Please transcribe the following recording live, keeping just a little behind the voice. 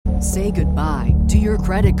Say goodbye to your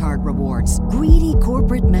credit card rewards. Greedy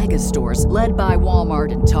corporate mega stores, led by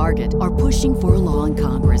Walmart and Target, are pushing for a law in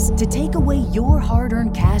Congress to take away your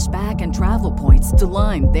hard-earned cash back and travel points to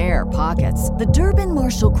line their pockets. The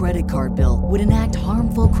Durbin-Marshall credit card bill would enact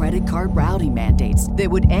harmful credit card routing mandates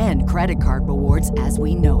that would end credit card rewards as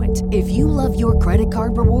we know it. If you love your credit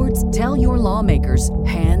card rewards, tell your lawmakers,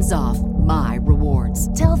 hands off my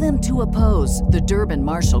rewards. Tell them to oppose the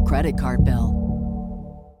Durbin-Marshall credit card bill.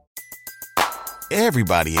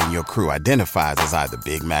 Everybody in your crew identifies as either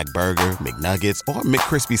Big Mac Burger, McNuggets, or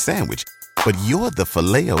McCrispy Sandwich. But you're the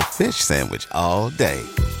Filet-O-Fish Sandwich all day.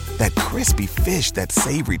 That crispy fish, that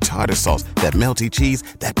savory tartar sauce, that melty cheese,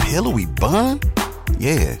 that pillowy bun.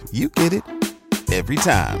 Yeah, you get it. Every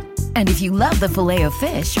time. And if you love the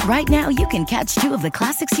Filet-O-Fish, right now you can catch two of the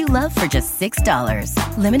classics you love for just $6.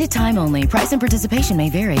 Limited time only. Price and participation may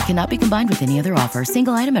vary. Cannot be combined with any other offer.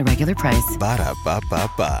 Single item at regular price.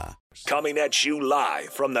 Ba-da-ba-ba-ba. Coming at you live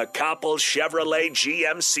from the Coppel Chevrolet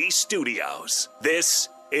GMC studios. This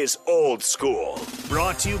is Old School,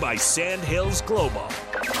 brought to you by Sandhills Global.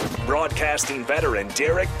 Broadcasting veteran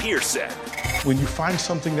Derek Pearson. When you find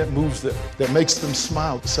something that moves them, that makes them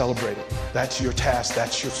smile, celebrate it. That's your task.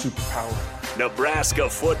 That's your superpower. Nebraska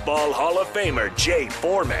Football Hall of Famer Jay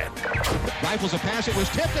Foreman. Rifles a pass. It was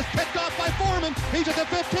tipped. It's picked off by Foreman. He's at the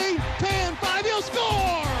 15, 10, 5. He'll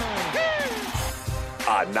score!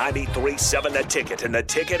 On 93.7 The Ticket and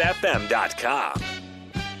theticketfm.com.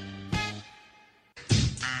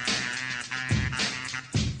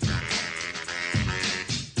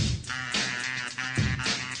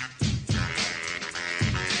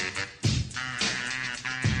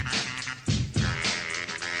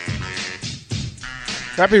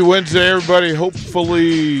 Happy Wednesday, everybody. Hopefully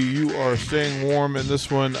you are staying warm in this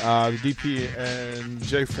one. The DP and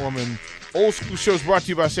Jay Foreman Old School Show is brought to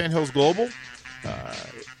you by Sandhills Global.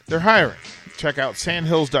 They're hiring. Check out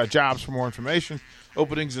sandhills.jobs for more information.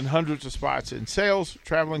 Openings in hundreds of spots in sales,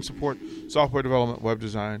 traveling support, software development, web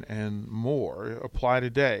design, and more. Apply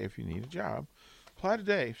today if you need a job. Apply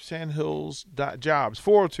today. Sandhills.jobs.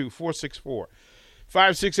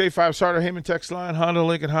 402-464-5685. Sartor Heyman text line, Honda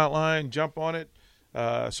Lincoln hotline. Jump on it.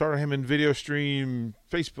 Sartor Heyman video stream,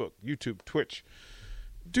 Facebook, YouTube, Twitch.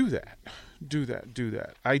 Do that. There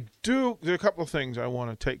are a couple of things I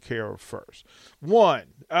want to take care of first. One,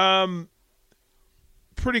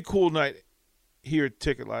 pretty cool night here at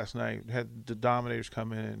Ticket last night. Had the Dominators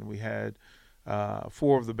come in, and we had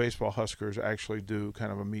 4 of the baseball Huskers actually do kind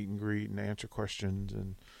of a meet and greet and answer questions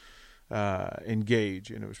and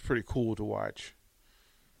engage, and it was pretty cool to watch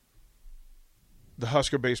the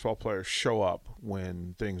Husker baseball players show up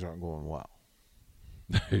when things aren't going well.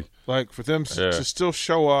 Like for them to still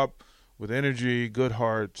show up with energy, good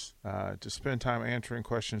hearts, to spend time answering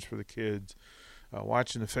questions for the kids,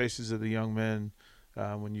 watching the faces of the young men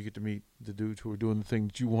when you get to meet the dudes who are doing the thing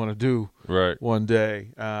that you want to do one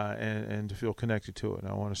day, and to feel connected to it.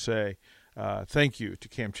 And I want to say thank you to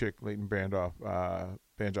Cam Chick, Leighton Bandoff,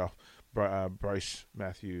 Bryce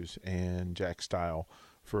Matthews, and Jack Stile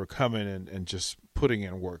for coming and just putting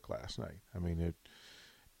in work last night. I mean,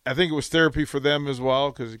 I think it was therapy for them as well,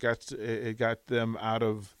 because it got them out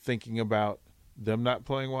of thinking about them not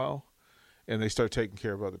playing well, and they start taking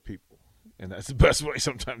care of other people. And that's the best way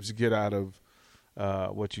sometimes to get out of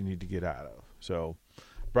what you need to get out of. So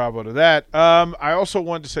bravo to that. I also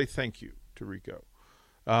wanted to say thank you to Rico.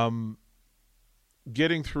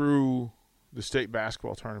 Getting through the state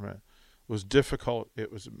basketball tournament was difficult.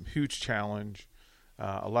 It was a huge challenge.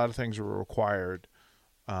 A lot of things were required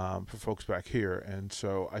for folks back here, and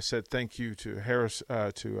so I said thank you to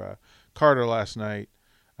Carter last night.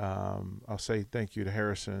 I'll say thank you to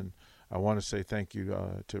Harrison. I want to say thank you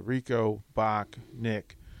to Rico, Bach,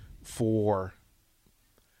 Nick for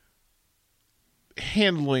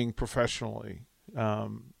handling professionally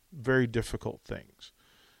very difficult things,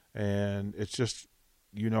 and it's just,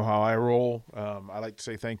 you know how I roll. I like to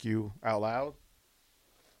say thank you out loud.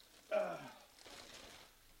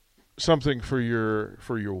 Something for your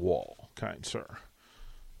wall, kind sir.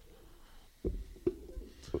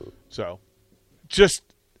 So, just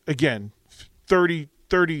again, 30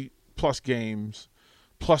 plus games,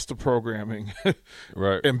 plus the programming,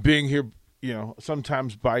 right? And being here,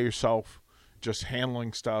 sometimes by yourself, just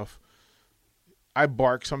handling stuff. I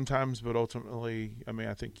bark sometimes, but ultimately,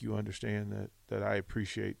 I think you understand that I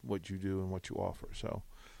appreciate what you do and what you offer. So,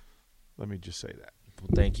 let me just say that.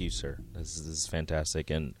 Well, thank you, sir. This is fantastic.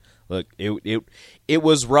 And look, it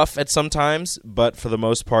was rough at some times, but for the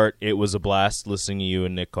most part, it was a blast listening to you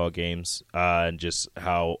and Nick call games, and just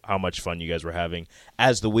how much fun you guys were having.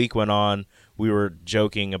 As the week went on, we were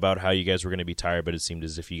joking about how you guys were going to be tired, but it seemed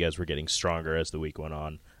as if you guys were getting stronger as the week went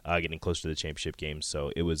on, getting closer to the championship game.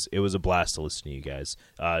 So it was a blast to listen to you guys.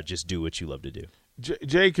 Just do what you love to do.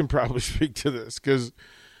 Jay can probably speak to this because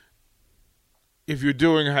if you're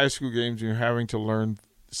doing high school games and you're having to learn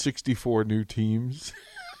 64 new teams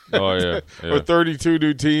Oh, yeah. or 32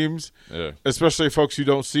 new teams, especially folks you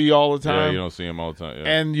don't see all the time. Yeah, you don't see them all the time.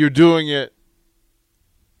 Yeah. And you're doing it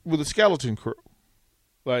with a skeleton crew.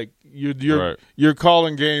 Like you're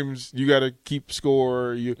calling games, you got to keep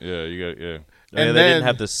score. You got And they didn't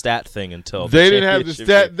have the stat thing until they didn't have the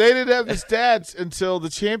stat. They didn't have the stats until the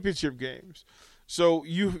championship games. So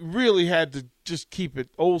you really had to just keep it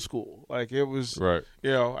old school. Like it was, right.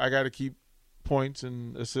 I got to keep points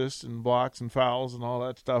and assists and blocks and fouls and all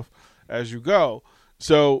that stuff as you go.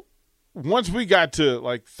 So once we got to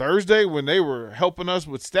like Thursday when they were helping us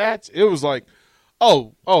with stats, it was like,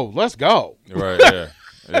 oh, let's go. Right. Yeah.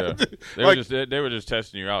 Yeah, they were just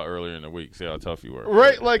testing you out earlier in the week, see how tough you were.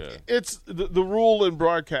 Right, it's the rule in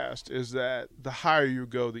broadcast is that the higher you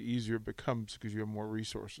go, the easier it becomes because you have more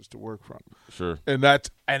resources to work from. Sure, and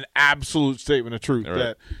that's an absolute statement of truth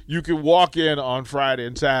that you can walk in on Friday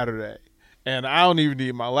and Saturday, and I don't even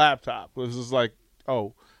need my laptop. This is like,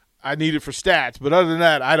 I need it for stats, but other than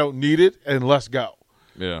that, I don't need it, and let's go.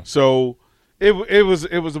 Yeah. So it was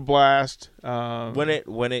a blast.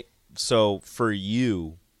 So for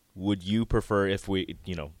you, would you prefer if we,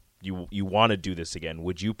 you want to do this again,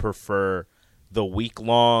 would you prefer the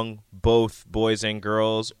week-long, both boys and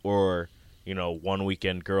girls, or, one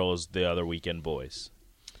weekend girls, the other weekend boys?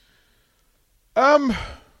 I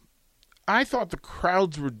thought the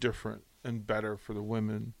crowds were different and better for the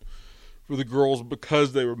women, for the girls,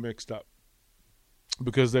 because they were mixed up,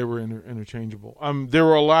 because they were interchangeable. There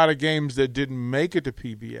were a lot of games that didn't make it to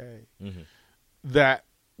PBA that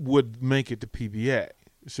would make it to PBA.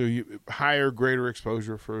 So you higher, greater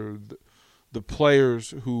exposure for the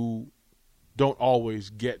players who don't always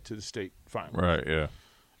get to the state final. Right, yeah.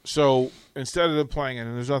 So instead of them playing it,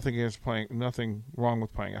 and there's nothing wrong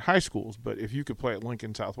with playing at high schools, but if you could play at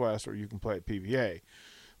Lincoln Southwest or you can play at PBA,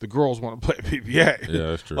 the girls want to play at PBA.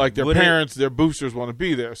 Yeah, that's true. Like their parents, their boosters want to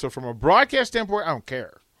be there. So from a broadcast standpoint, I don't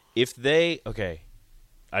care. If they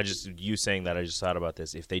you saying that, I just thought about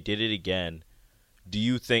this. If they did it again, do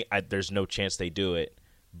you think there's no chance they do it,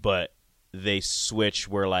 but they switch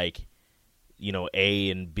where A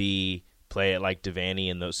and B play at like Devaney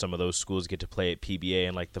and some of those schools get to play at PBA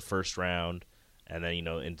in like the first round, and then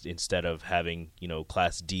instead of having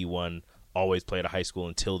Class D1 always play at a high school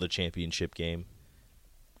until the championship game?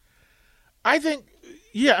 I think,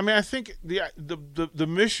 I think the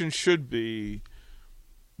mission should be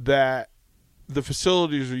that the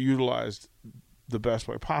facilities are utilized the best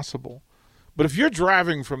way possible. But if you're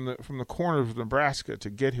driving from the corners of Nebraska to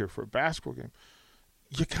get here for a basketball game,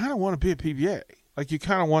 you kind of want to be at PBA. Like you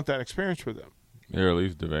kind of want that experience for them. Yeah, at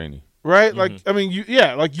least Devaney. Right? Like,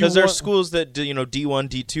 because there are schools that D1,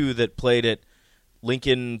 D2 that played at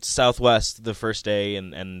Lincoln Southwest the first day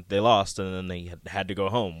and they lost and then they had to go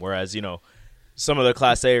home. Whereas some of the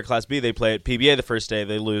Class A or Class B, they play at PBA the first day,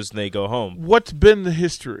 they lose and they go home. What's been the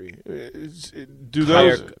history? Do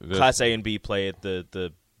those Class A and B play at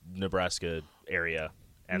the Nebraska area,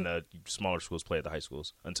 and the smaller schools play at the high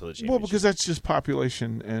schools until the championship. Well, because that's just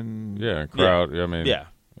population and crowd. Yeah.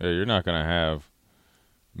 You're not going to have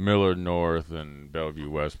Millard North and Bellevue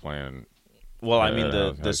West playing. Well,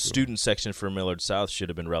 the student section for Millard South should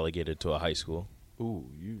have been relegated to a high school.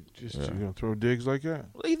 Ooh, you're going to throw digs like that?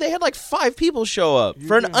 They had like 5 people show up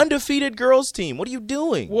for an undefeated girls team. What are you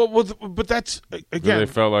doing? Well, but that's, again. They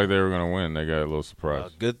felt like they were going to win. They got a little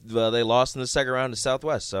surprised. They lost in the second round to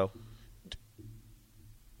Southwest, so.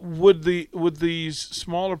 Would these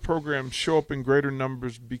smaller programs show up in greater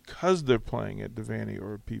numbers because they're playing at Devaney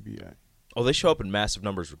or PBA? Oh, they show up in massive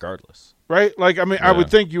numbers regardless. Right? I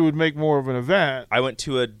would think you would make more of an event. I went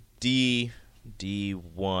to a D1,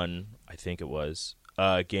 I think it was,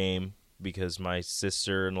 game because my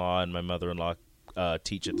sister-in-law and my mother-in-law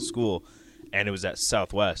teach at the school, and it was at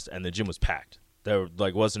Southwest, and the gym was packed. There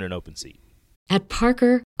wasn't an open seat. At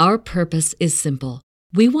Parker, our purpose is simple.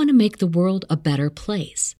 We want to make the world a better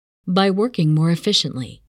place by working more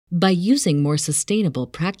efficiently, by using more sustainable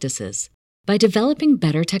practices, by developing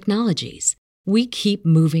better technologies. We keep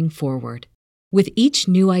moving forward. With each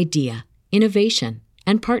new idea, innovation,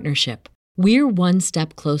 and partnership, we're one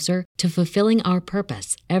step closer to fulfilling our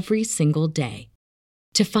purpose every single day.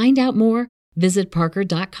 To find out more, visit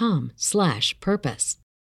parker.com/purpose.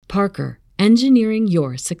 Parker, engineering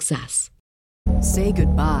your success. Say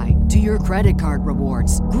goodbye to your credit card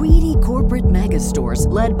rewards. Greedy corporate mega stores,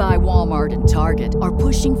 led by Walmart and Target, are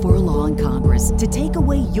pushing for a law in Congress to take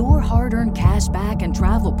away your hard-earned cash back and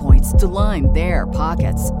travel points to line their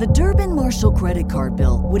pockets. The Durbin-Marshall credit card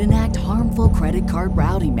bill would enact harmful credit card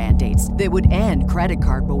routing mandates that would end credit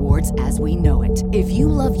card rewards as we know it. If you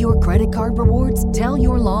love your credit card rewards, tell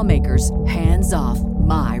your lawmakers, hands off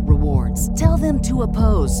my rewards. Tell them to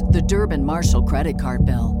oppose the Durbin-Marshall credit card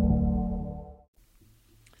bill.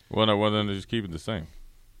 Well, no, well, then they just keep it the same.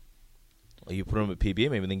 Well, you put them at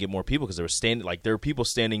PBA, maybe then get more people because there were people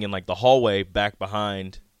standing in like the hallway back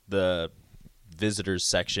behind the visitors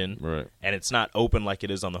section, right? And it's not open like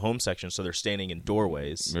it is on the home section, so they're standing in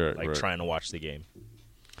doorways, right. trying to watch the game.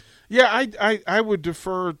 Yeah, I would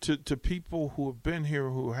defer to people who have been here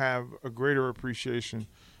who have a greater appreciation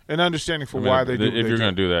and understanding for why they do. If you're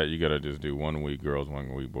going to do that, you got to just do 1 week girls,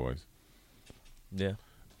 1 week boys. Yeah.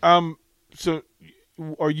 So,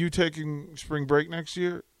 are you taking spring break next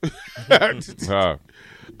year? I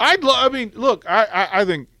mean, look, I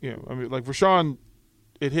think like for Sean,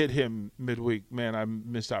 it hit him midweek. Man, I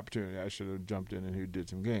missed opportunity. I should have jumped in and he did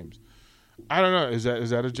some games. I don't know. Is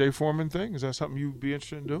that a Jay Foreman thing? Is that something you'd be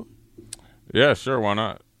interested in doing? Yeah, sure. Why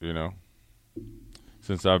not?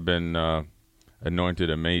 Since I've been anointed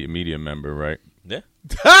a media member, right? Yeah.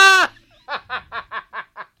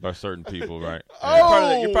 By certain people, right?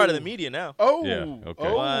 Yeah. You're part of the media now. Oh, yeah.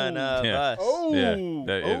 Okay. One of us. Oh, yeah.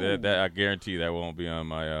 That I guarantee that won't be on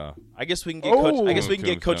my. I guess we can get Coach. I guess we can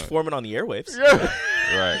get Coach Foreman on the airwaves. Yeah.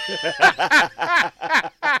 Right.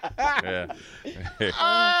 Yeah.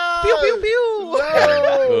 Pew pew pew.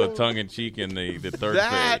 A little tongue in cheek in the third.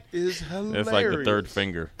 That finger. is hilarious. That's like the third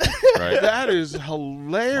finger, right? That is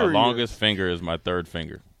hilarious. My longest finger is my third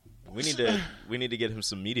finger. We need to get him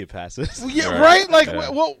some media passes. Well, yeah, right. Like,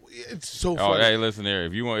 well, it's so funny. Oh, hey, listen here.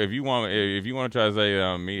 If you want to try to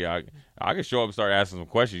say me, I can show up and start asking some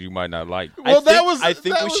questions you might not like. Well, I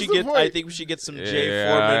think we should get some Jay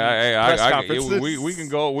Foreman press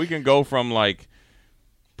conferences. We can go from like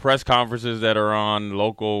press conferences that are on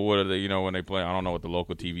local. What are they? When they play. I don't know what the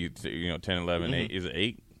local TV. 10, 11, 8. Is it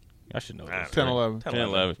 8? I should know. 10, 11. 10,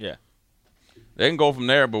 11. Yeah. They can go from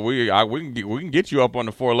there, but we can get you up on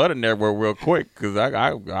the 4-letter network real quick because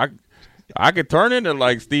I could turn into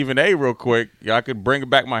like Stephen A. real quick. I could bring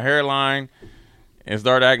back my hairline and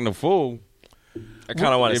start acting a fool. I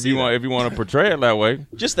kind of want to see if you want to portray it that way.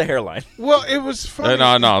 Just the hairline. Well, it was funny.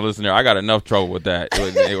 No, listen here. I got enough trouble with that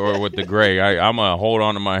or with the gray. I'm gonna hold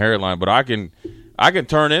on to my hairline, but I can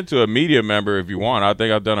turn into a media member if you want. I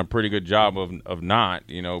think I've done a pretty good job of not,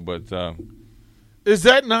 but is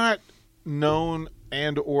that not known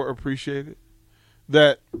and or appreciated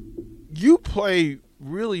that you play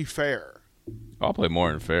really fair? I'll play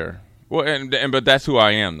more than fair. Well, but that's who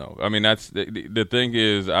I am, though. I mean, that's the thing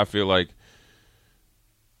is, I feel like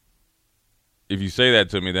if you say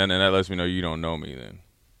that to me, then that lets me know you don't know me. Then,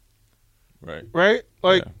 right,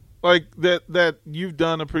 like that you've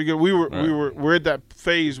done a pretty good. We're at that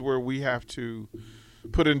phase where we have to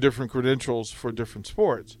put in different credentials for different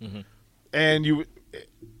sports, and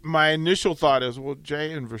my initial thought is, well,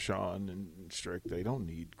 Jay and Vershawn and Strick, they don't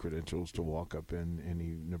need credentials to walk up in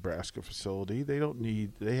any Nebraska facility.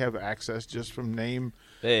 They have access just from name.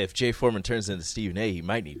 Hey, if Jay Foreman turns into Stephen A., he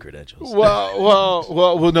might need credentials. Well,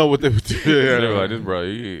 no, what they would do. They're like,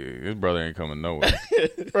 this brother ain't coming nowhere.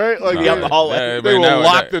 Right? Like, out the hallway. They will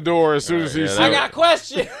lock the door as soon as he says, I got a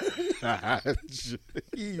question.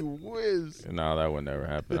 He whiz. No, that would never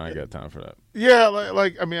happen. I ain't got time for that. Yeah,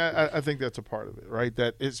 I mean, I think that's a part of it, right?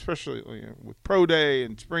 That especially with Pro Day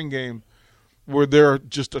and Spring Game, where there are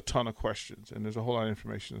just a ton of questions and there's a whole lot of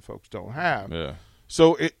information that folks don't have. Yeah.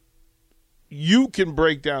 So you can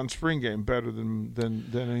break down Spring Game better than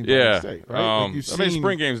anybody in the state, right? I mean,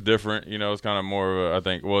 Spring Game's different. It's kind of more of I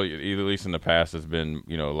think, well, at least in the past, it's been,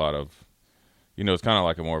 a lot of, it's kind of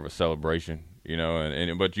like more of a celebration,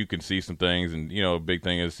 but you can see some things, and, a big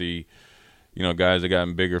thing is see, guys that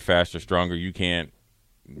gotten bigger, faster, stronger. You can't,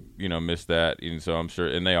 miss that. And so I'm sure,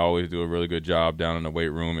 and they always do a really good job down in the weight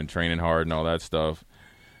room and training hard and all that stuff.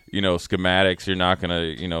 Schematics, you're not going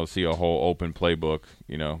to, see a whole open playbook,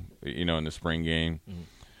 in the spring game. Mm-hmm.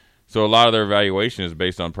 So a lot of their evaluation is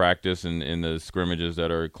based on practice and in the scrimmages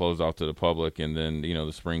that are closed off to the public. And then,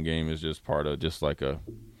 the spring game is just part of just like I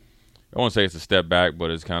won't say it's a step back, but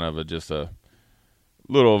it's kind of just a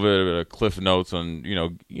little bit of cliff notes on,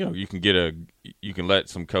 you can let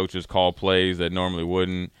some coaches call plays that normally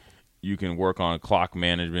wouldn't. You can work on clock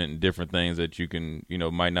management and different things that you can,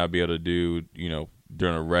 might not be able to do,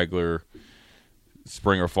 during a regular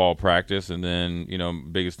spring or fall practice, and then,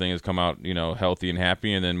 biggest thing is come out, healthy and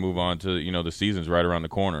happy, and then move on to, the season's right around the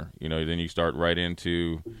corner. Then you start right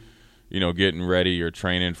into, getting ready or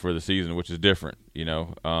training for the season, which is different,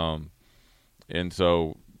 and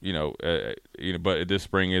so, but this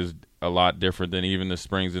spring is a lot different than even the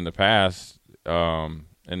springs in the past,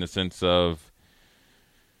 in the sense of,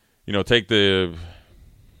 take the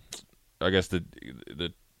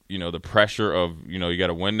pressure of, you got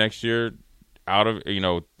to win next year out of,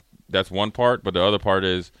 that's one part, but the other part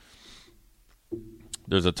is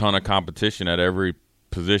there's a ton of competition at every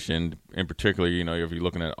position. In particular, if you're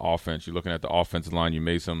looking at offense, you're looking at the offensive line, you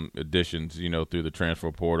made some additions, through the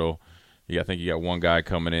transfer portal. I think you got one guy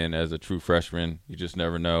coming in as a true freshman. You just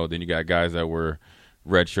never know. Then you got guys that were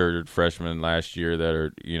redshirted freshmen last year that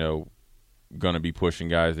are, going to be pushing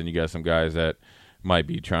guys. Then you got some guys that might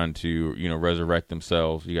be trying to, resurrect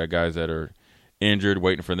themselves. You got guys that are injured,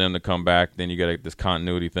 waiting for them to come back. Then you got this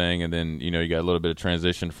continuity thing, and then, you got a little bit of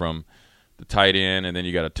transition from the tight end, and then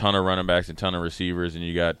you got a ton of running backs and a ton of receivers, and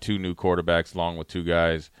you got 2 new quarterbacks along with 2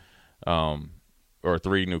 guys, or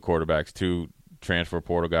 3 new quarterbacks, 2 transfer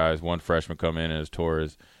portal guys, 1 freshman come in as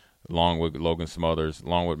Torres, along with Logan Smothers,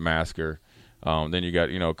 along with Masker. Then you got,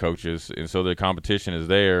 coaches, and so the competition is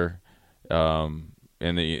there,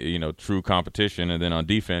 and the, true competition. And then on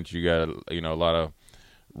defense, you got, a lot of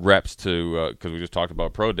reps to, because we just talked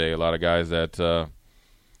about Pro Day, a lot of guys that,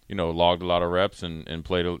 logged a lot of reps and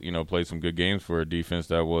played some good games for a defense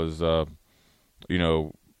that was, I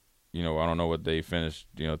don't know what they finished,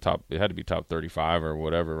 top, it had to be top 35 or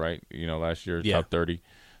whatever, right? Last year, top 30.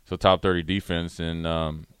 So top 30 defense.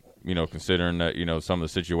 And, considering that, some of the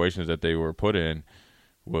situations that they were put in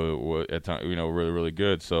were at times, really, really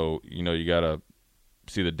good. So, you got to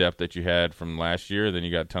see the depth that you had from last year. Then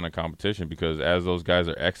you got a ton of competition, because as those guys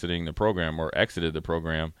are exiting the program or exited the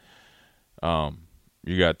program,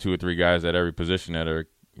 you got 2 or 3 guys at every position that are,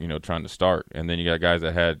 trying to start. And then you got guys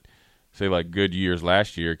that had, say, like good years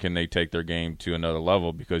last year. Can they take their game to another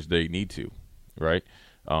level because they need to, right?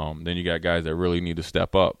 Then you got guys that really need to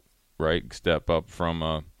step up, right? Step up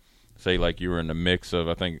from, say, like you were in the mix of,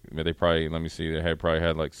 I think they probably, they probably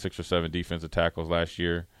had like 6 or 7 defensive tackles last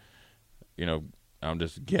year. I'm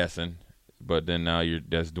just guessing. But then now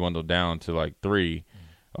that's dwindled down to like 3.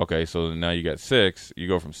 Okay, so now you got 6. You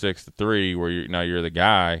go from 6 to 3, where you're the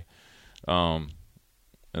guy, and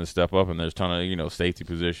step up. And there's a ton of safety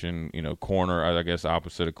position, corner, I guess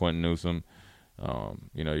opposite of Quentin Newsome.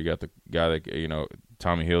 You got the guy that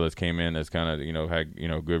Tommy Hill that's came in that's kind of had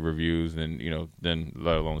good reviews, and then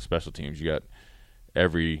let alone the special teams, you got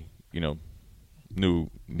every new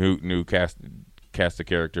cast of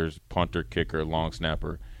characters: punter, kicker, long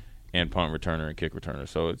snapper, and punt returner and kick returner.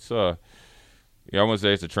 So it's I wouldn't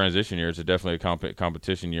say it's a transition year. It's definitely a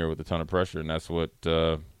competition year with a ton of pressure, and that's what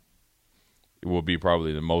will be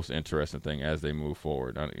probably the most interesting thing as they move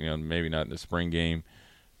forward. Maybe not in the spring game,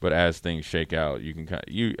 but as things shake out, I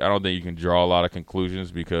don't think you can draw a lot of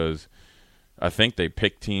conclusions, because I think they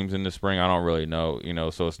pick teams in the spring. I don't really know,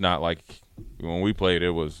 so it's not like when we played,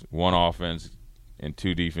 it was 1 offense and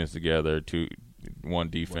 2 defense together, 1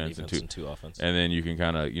 defense and 2 offense. And then you can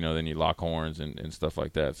kind of, then you lock horns and stuff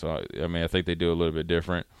like that. So, I think they do a little bit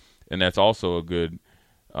different. And that's also a good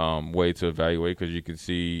way to evaluate, because you can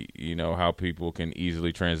see, how people can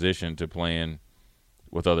easily transition to playing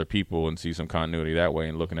with other people and see some continuity that way,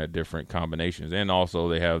 and looking at different combinations. And also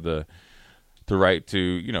they have the right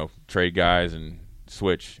to, trade guys and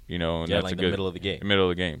switch, and that's like a the good middle of the game. Middle of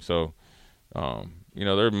the game. So,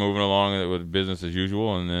 they're moving along with business as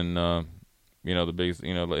usual. And then, the biggest,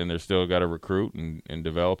 and they're still got to recruit and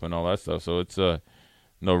develop and all that stuff. So it's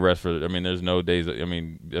no rest for. There's no days.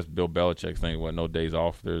 That's Bill Belichick's thing. No days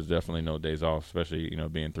off. There's definitely no days off, especially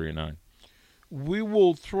being 3-9. We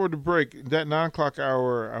will throw the break. That 9 o'clock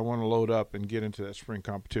hour, I want to load up and get into that spring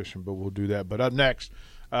competition, but we'll do that. But up next,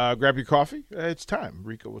 grab your coffee. It's time.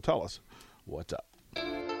 Rico will tell us what's up.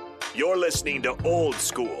 You're listening to Old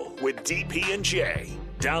School with DP and J.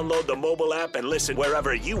 Download the mobile app and listen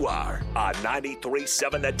wherever you are on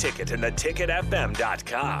 93.7 The Ticket and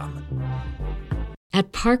theticketfm.com.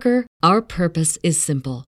 At Parker, our purpose is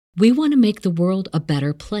simple. We want to make the world a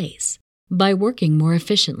better place by working more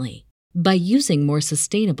efficiently, by using more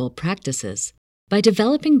sustainable practices, by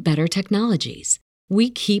developing better technologies. We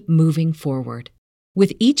keep moving forward.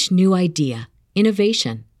 With each new idea,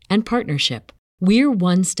 innovation, and partnership, we're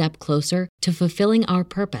one step closer to fulfilling our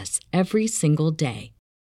purpose every single day.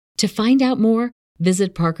 To find out more,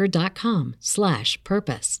 visit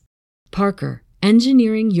parker.com/purpose. Parker,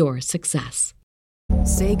 engineering your success.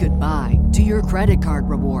 Say goodbye to your credit card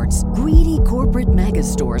rewards. Greedy corporate mega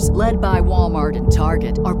stores, led by Walmart and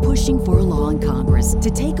Target, are pushing for a law in Congress to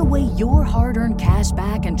take away your hard-earned cash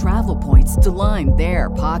back and travel points to line their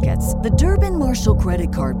pockets. The Durbin-Marshall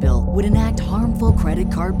credit card bill would enact harmful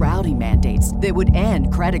credit card routing mandates that would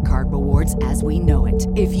end credit card rewards as we know it.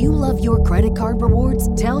 If you love your credit card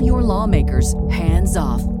rewards, tell your lawmakers, hands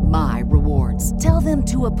off my rewards. Tell them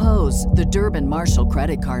to oppose the Durbin-Marshall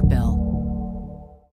credit card bill.